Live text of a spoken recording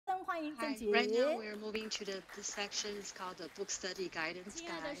欢迎郑姐。Right now we're moving to this section. It's called the Book Study Guidance 亲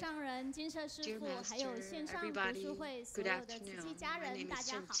爱的 Guide. 上人、金舍师 Dear 傅，还有 Master, 线上读 everybody, 书会所 good 有的慈济 afternoon. 家 My 人， name 大 is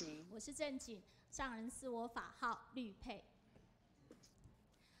家 Zheng 好， Jin. 我是郑景，上人是我法号绿佩。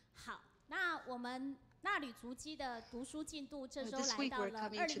好，那我们纳履足迹的读书进度，这周 This 来 week 到 we're 了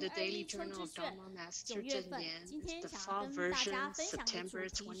coming to the Daily 2021秋 Journal 之 of 卷 Dharma 9 Master 月 Zheng 份。 Jin. 今 It's 天 the 想要 fall 跟大家 version, 分享的 September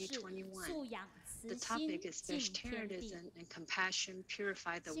主题是 2021. 素养慈 The 心 topic is 敬天地。 Vegetarianism and Compassion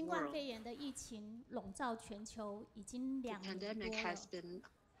Purify the 新冠 World. 肺炎的疫情笼罩全球已经 The 2年 pandemic 多 has 了， been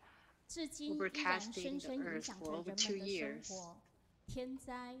至今依然深 overcasting the 深影 earth 响 for 着 over 人 2们的生 years. 活。天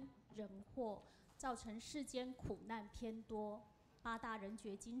灾人祸造成世间苦难偏多。8大人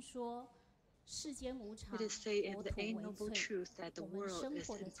觉经说，世间无常， It is said in 国 the 土 Eight 为 Noble 脆。 Truths that the 我们 world 生 is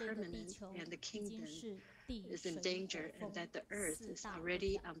活的这个地 impermanent 球 and the 已经 kingdom 是地 is in 水 danger 火 and 风 that the earth 4 is 大无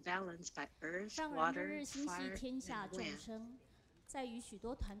already 常。 unbalanced by earth, 上人日 water, 日心系 fire, 天下 and 众 wind. 生，在与许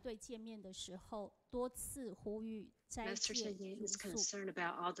多团队见面的时候，多次呼吁斋 Master 戒 Zheng Jin 茹 is 素， concerned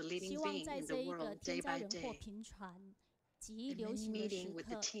about all the 希 living 望 beings 在 in 这 the 一个 world 天 day 灾 by 人祸 day. 频传、极 In 流 many 行的时 meetings with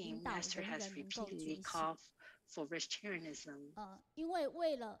the 刻， 引 team, 导 Master 人 has 人能够 repeatedly 觉醒。 called for vegetarianism. 因为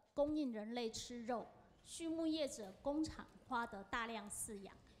为了供应人类吃肉，畜牧业者工厂花的大量饲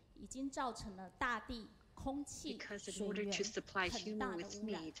养，已经造成了大地、空气、 Because in 水 order 源 to supply 很大 human 的 with 污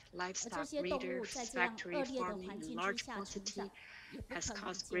染。 meat, 而这 livestock 些动物 breeders, 在这样 factory 恶劣的 farming 环 in 境之 large 下成 quantity 长，也不 has 可能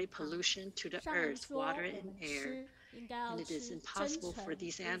caused 健 great 康。 pollution to the 上人 earth, 说， water, 我 and 们 air, 吃应该要 and it is 吃真 impossible 诚、 for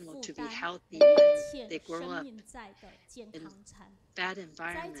these 无 animals 负 to be 担、 healthy 没有 when 欠 they grow 生 up 命在的健 in 康餐。 bad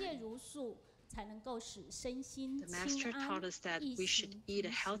斋戒 environment. 茹素，才能够使身心 The 清 Master 安， taught us that 一 we should 行 eat a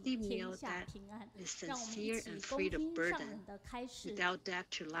平 healthy 行，天 meal 下 that 平安。 is 让我们一 sincere 起 and 恭 free of 听上 burden, 人的开示。 without debt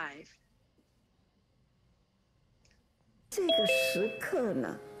to life. 这个时刻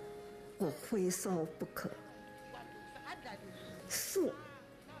呢，我非说不可，素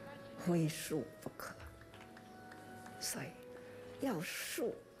非素不可，所以要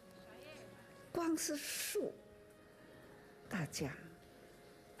素。光是素，大家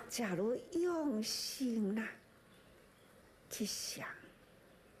假如用心啊去想，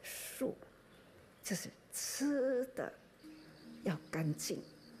素就是吃的要干净，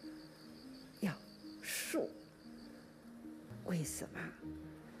要素。为什么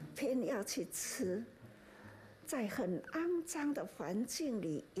偏要去吃？在很肮脏的环境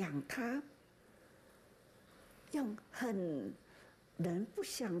里养它，用很人不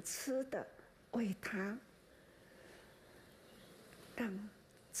想吃的喂它，让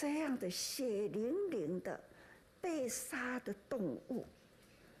这样的血淋淋的被杀的动物，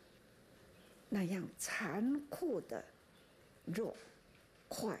那样残酷的肉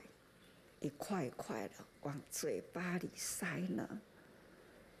块一块一块的往嘴巴里塞呢？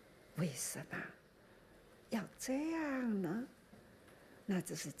为什么要这样呢？那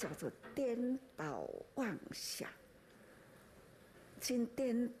就是叫做颠倒妄想，真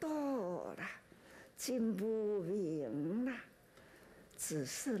颠倒啦，真无明啦。只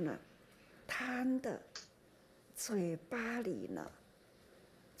是呢，贪的嘴巴里呢，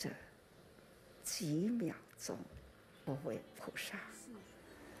这几秒钟不会菩萨。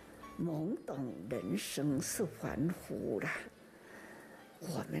懵懂人生是凡夫啦，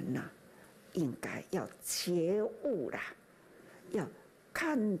我们呢，应该要觉悟啦，要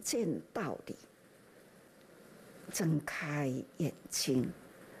看见道理，睁开眼睛，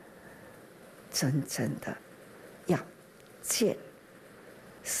真正的要见。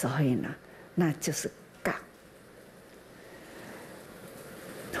所以呢，那就是告。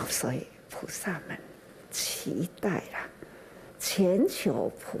所以菩萨们期待啦。全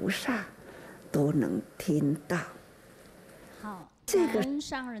球菩萨都能听到。好，这个感恩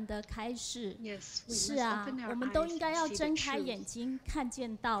上人的开示。 Yes, we 是 must 啊， open our 我们都 eyes 应该 and 要 see the 睁开 truth 眼睛，看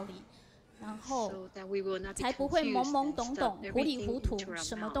见道理，然后 so that we will not be 才不会懵 confused 懵 and 懂 stuff 懂、糊里 everything 糊涂， into our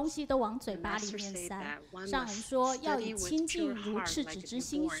什么 mouth. 东西都往嘴 The 巴里 Master 面 said 塞。 that one 上人 must 说，要 study 以 with 清净 pure 如 heart 赤 like 子 a 之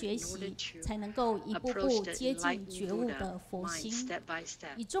心 newborn 学 in order 习， to 才能够一步 approach 步 the 接近 enlightened 觉悟 Buddha 的佛 mind 心。 step by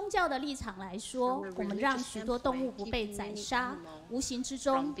step. 以宗教的立场来说， From a 我们让 religious 许多动物 standpoint, 不被 keeping 宰 many 杀， animals 无形之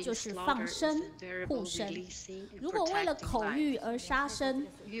from 中 being 就是放 slaughtered is 生、 invariable 护生。 releasing and 如果为了 protecting 口 life. 欲而杀生，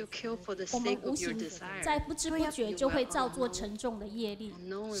 If you kill for the 我们 sake 无 of your 形 desire, 在不知不觉 you 就会 will 造作沉重的业力，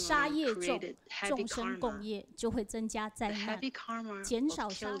 unknowingly 杀业重， created heavy 众生共 karma. 业就会增加 The 灾难， heavy karma 减 of 少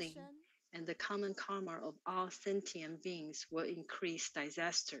杀 killing 生。 and the common karma of all sentient beings will increase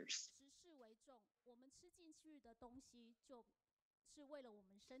disasters. 实事为重，我们吃进去的东西就是为了我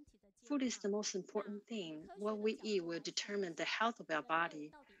们身体的健 Food is the 康。 most important thing. 科学 What 的 we 角 eat 度 will 来看， determine the health of our 人类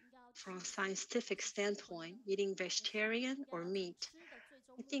body. 到底应该要吃 From 什么？ scientific standpoint, eating vegetarian or meat, 吃的最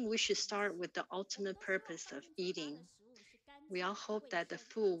终 I 目 think 的 we 是 should start with the 我们 ultimate 都知道 purpose 上 of 人嘴巴 eating. 的食物是干 We all hope that the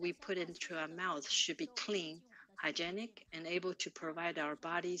food we put into our mouth should be clean, hygienic, and able to provide our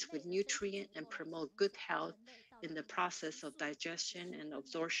bodies with nutrient and promote good health in the process of digestion and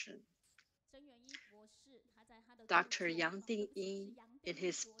absorption. Dr. Yang Dingyi, in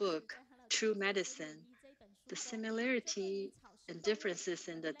his book, True Medicine, the similarity and differences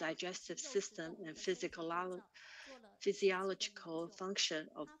in the digestive system and physiological function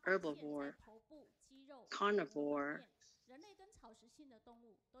of herbivore, carnivore,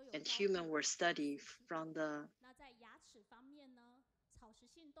 and human were studied from the 那在牙齿方面呢，草食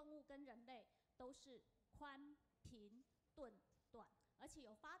性动物跟人类都是宽、平、钝、短，而且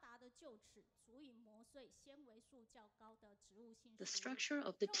有发达的臼齿，足以磨碎纤维素较高的植物性 The 食物。 structure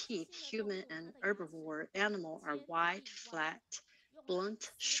of the teeth, human and herbivore animal are wide, flat,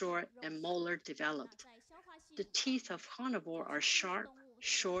 blunt, short, and molar developed. The teeth of carnivore are sharp,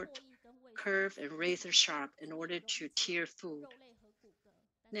 short, curved, and razor sharp in order to tear food.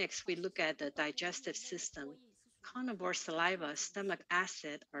 Next, we look at the digestive system. Carnivore saliva, stomach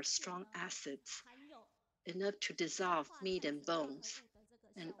acid are strong acids, enough to dissolve meat and bones.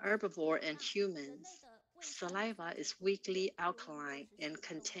 In herbivore and humans, saliva is weakly alkaline and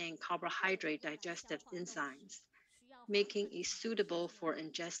contain carbohydrate digestive enzymes, making it suitable for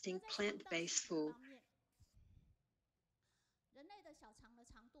ingesting plant-based food. 人类的小肠的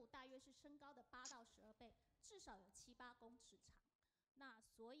长度大约是身高的8到12倍，至少有7、8公尺长。那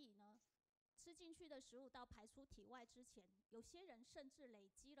所以呢，吃进去的食物到排出体外之前，有些人甚至累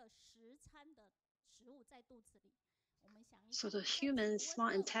积了10餐的食物在肚子里。 So the human small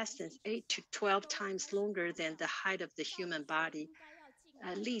intestines 8 to 12 times longer than the height of the human body,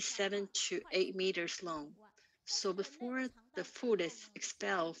 at least 7 to 8 meters long. So before the food is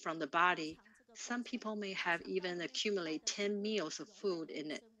expelled from the body, some people may have even accumulated 10 meals of food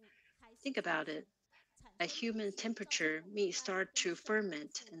in it. Think about it. At human temperature, meat starts to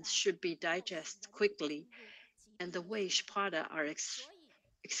ferment and should be digested quickly, and the waste products are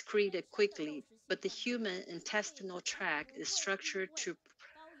excreted quickly, but the human intestinal tract is structured to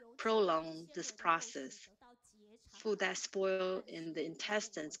prolong this process. Food that spoil in the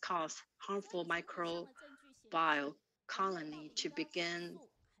intestines cause harmful microbial colony to begin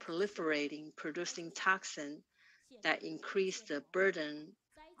proliferating, producing toxin that increase the burden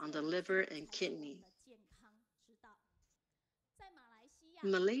on the liver and kidney. In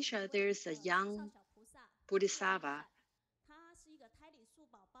Malaysia, there is a young Bodhisattva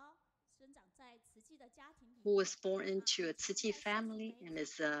who was born into a Tzu Chi family and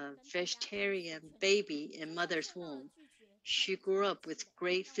is a vegetarian baby in mother's womb. She grew up with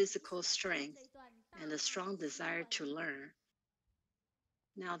great physical strength and a strong desire to learn.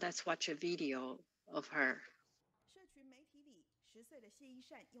 Now let's watch a video of her. 社群媒体里，10岁的谢依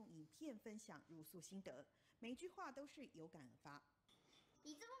善用影片分享茹素心得，每句话都是有感而发。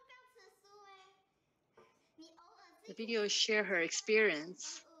The video share her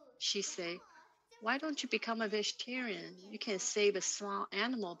experience. She say, "Why don't you become a vegetarian? You can save a small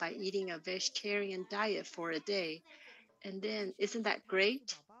animal by eating a vegetarian diet for a day. And then, isn't that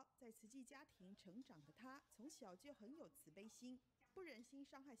great?" 宝宝在慈济家庭成长的他，从小就很有慈悲心，不忍心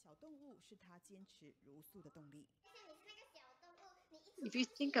伤害小动物，是他坚持茹素的动力。If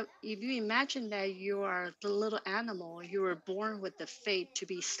you imagine that you are the little animal, you were born with the fate to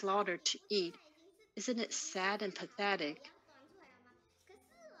be slaughtered to eat, isn't it sad and pathetic?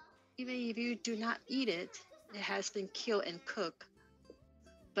 Even if you do not eat it, it has been killed and cooked.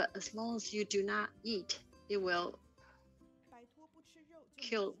 But as long as you do not eat, it will 摆脱不吃肉就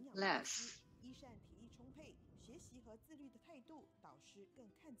kill 能营养 less. 依善体力充沛，学习和自律的态度，导师更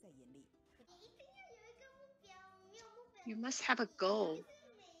看在眼里。 You must have a goal.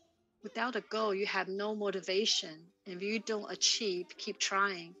 Without a goal, you have no motivation. If you don't achieve, keep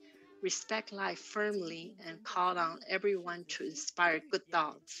trying. Respect life firmly and call on everyone to inspire good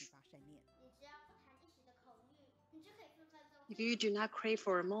thoughts. If you do not crave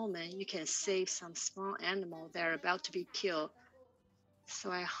for a moment, you can save some small animal that are about to be killed.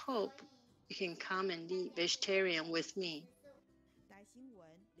 So I hope you can come and eat vegetarian with me. 台新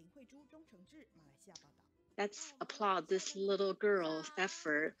闻林慧珠、钟承志，马来西亚报道。 Let's applaud this little girl's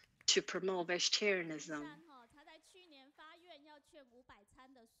effort to promote vegetarianism.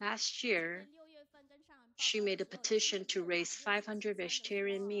 Last year, she made a petition to raise 500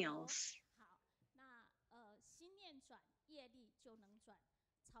 vegetarian meals.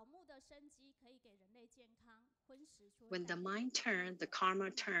 When the mind turns, the karma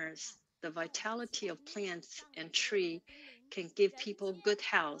turns. The vitality of plants and trees can give people good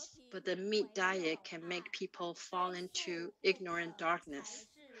health, but the meat diet can make people fall into ignorant darkness.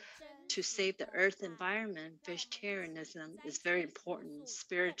 to save the earth environment, vegetarianism is very important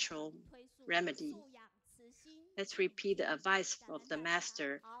spiritual remedy. Let's repeat the advice of the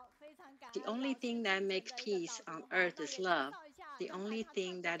Master. The only thing that makes peace on earth is love. The only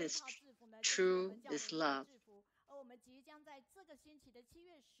thing that is true is love. 我们即将在这个星期的7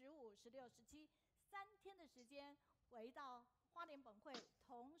月15、16、17 3天的时间，回到花莲本会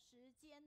同时间。